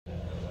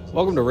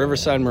Welcome to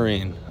Riverside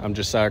Marine. I'm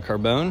Josiah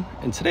Carbone,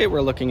 and today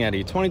we're looking at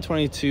a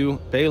 2022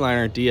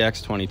 Bayliner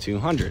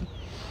DX2200.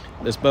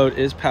 This boat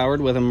is powered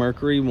with a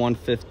Mercury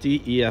 150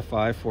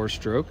 EFI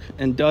 4-stroke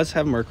and does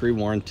have Mercury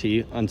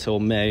warranty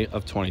until May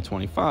of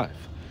 2025.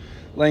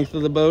 Length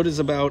of the boat is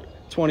about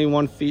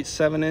 21 feet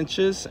 7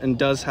 inches and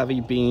does have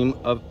a beam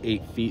of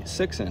 8 feet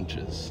 6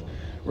 inches.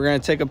 We're going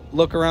to take a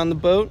look around the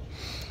boat.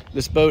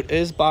 This boat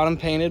is bottom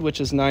painted,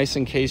 which is nice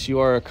in case you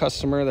are a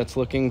customer that's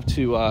looking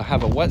to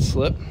have a wet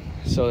slip.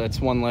 So that's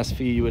one less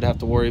fee you would have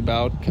to worry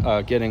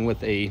about getting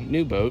with a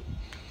new boat.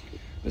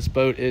 This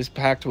boat is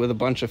packed with a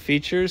bunch of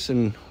features,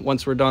 and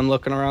once we're done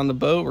looking around the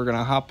boat, we're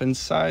gonna hop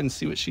inside and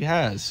see what she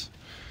has.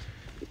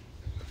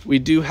 We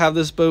do have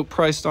this boat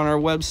priced on our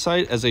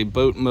website as a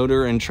boat,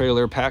 motor, and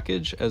trailer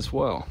package as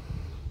well.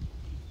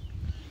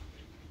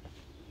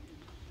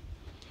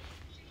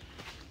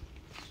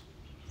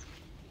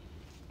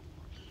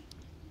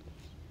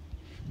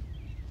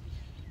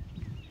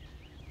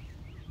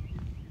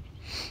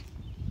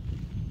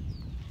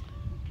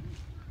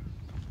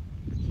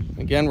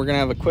 Again, we're gonna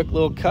have a quick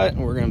little cut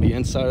and we're gonna be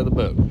inside of the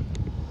boat.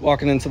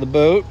 Walking into the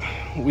boat,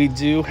 we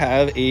do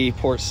have a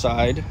port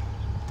side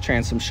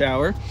transom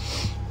shower.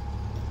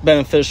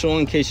 Beneficial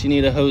in case you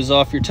need to hose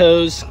off your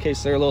toes, in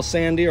case they're a little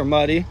sandy or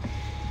muddy.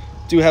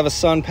 Do have a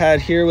sun pad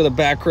here with a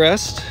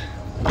backrest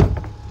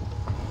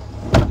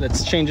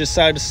that changes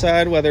side to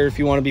side, whether if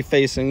you want to be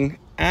facing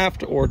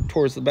aft or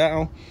towards the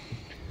bow,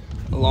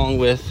 along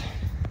with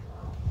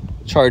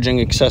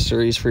charging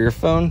accessories for your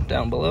phone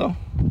down below.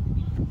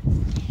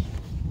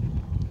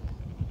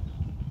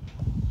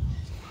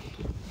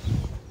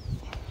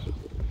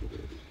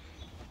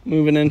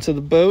 Moving into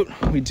the boat,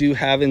 we do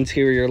have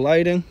interior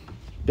lighting,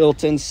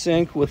 built-in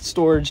sink with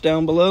storage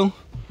down below,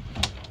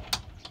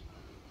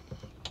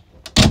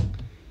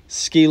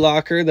 ski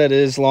locker that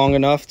is long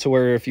enough to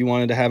where if you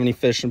wanted to have any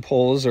fishing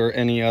poles or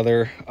any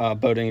other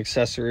boating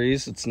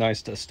accessories, it's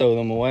nice to stow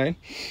them away.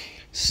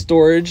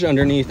 Storage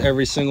underneath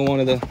every single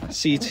one of the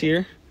seats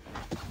here,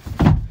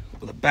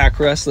 with a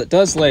backrest that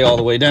does lay all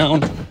the way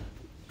down.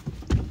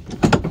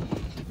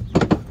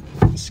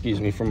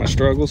 Excuse me for my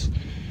struggles.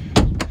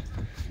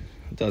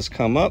 Does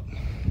come up.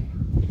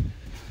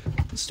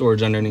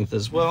 Storage underneath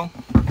as well.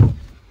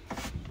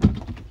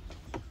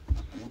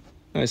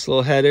 Nice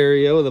little head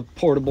area with a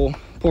portable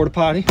porta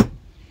potty.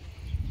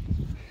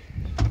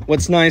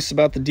 What's nice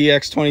about the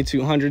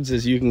DX2200s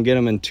is you can get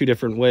them in two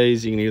different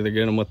ways. You can either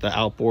get them with the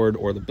outboard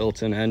or the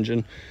built-in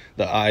engine,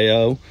 the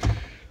IO.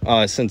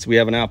 Since we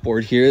have an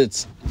outboard here,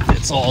 it's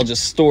all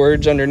just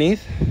storage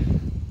underneath,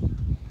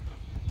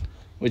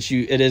 which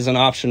it is an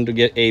option to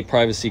get a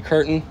privacy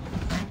curtain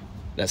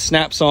that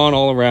snaps on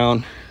all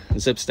around,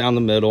 zips down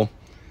the middle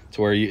to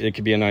where it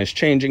could be a nice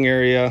changing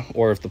area,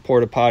 or if the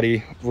porta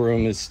potty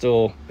room is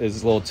a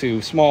little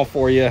too small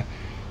for you,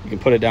 you can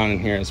put it down in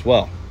here as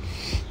well.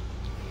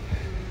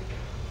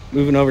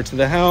 Moving over to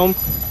the helm,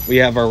 we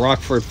have our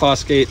Rockford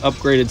Fosgate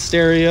upgraded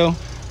stereo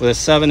with a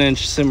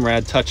 7-inch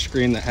Simrad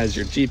touchscreen that has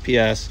your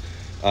GPS,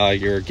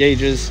 your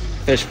gauges,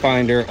 fish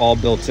finder, all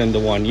built into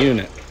one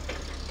unit.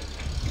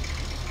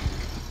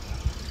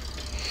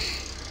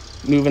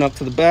 Moving up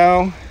to the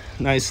bow,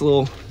 nice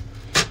little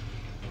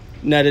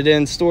netted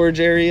in storage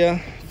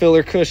area,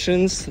 filler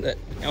cushions that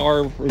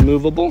are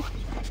removable.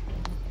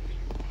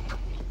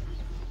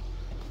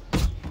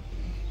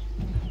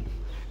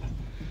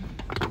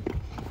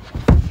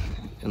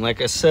 And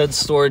like I said,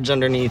 storage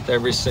underneath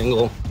every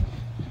single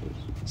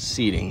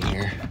seating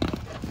here.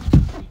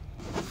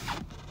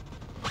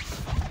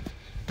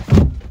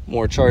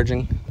 More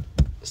charging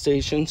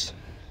stations.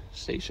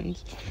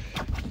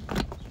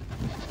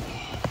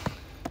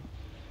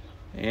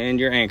 And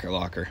your anchor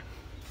locker.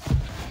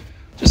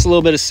 Just a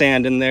little bit of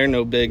sand in there,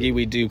 no biggie.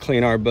 We do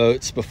clean our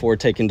boats before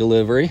taking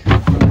delivery.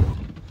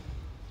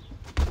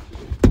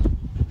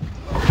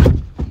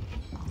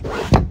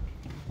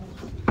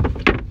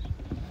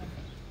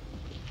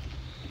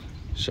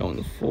 Showing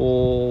the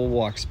full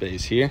walk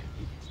space here.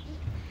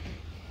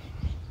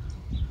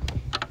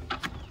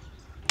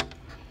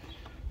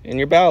 And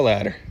your bow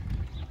ladder.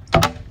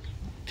 In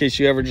case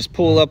you ever just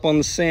pull up on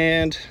the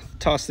sand,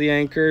 toss the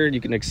anchor,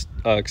 you can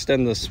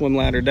extend the swim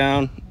ladder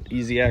down,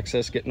 easy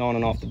access getting on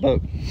and off the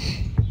boat.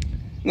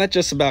 And that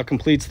just about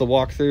completes the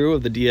walkthrough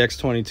of the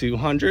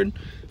DX2200.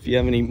 If you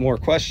have any more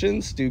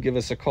questions, do give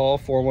us a call,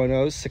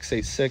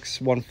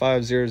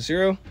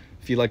 410-686-1500.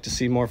 If you'd like to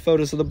see more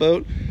photos of the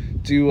boat,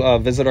 do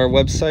visit our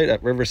website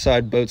at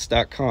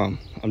riversideboats.com.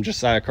 I'm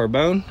Josiah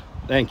Carbone.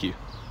 Thank you.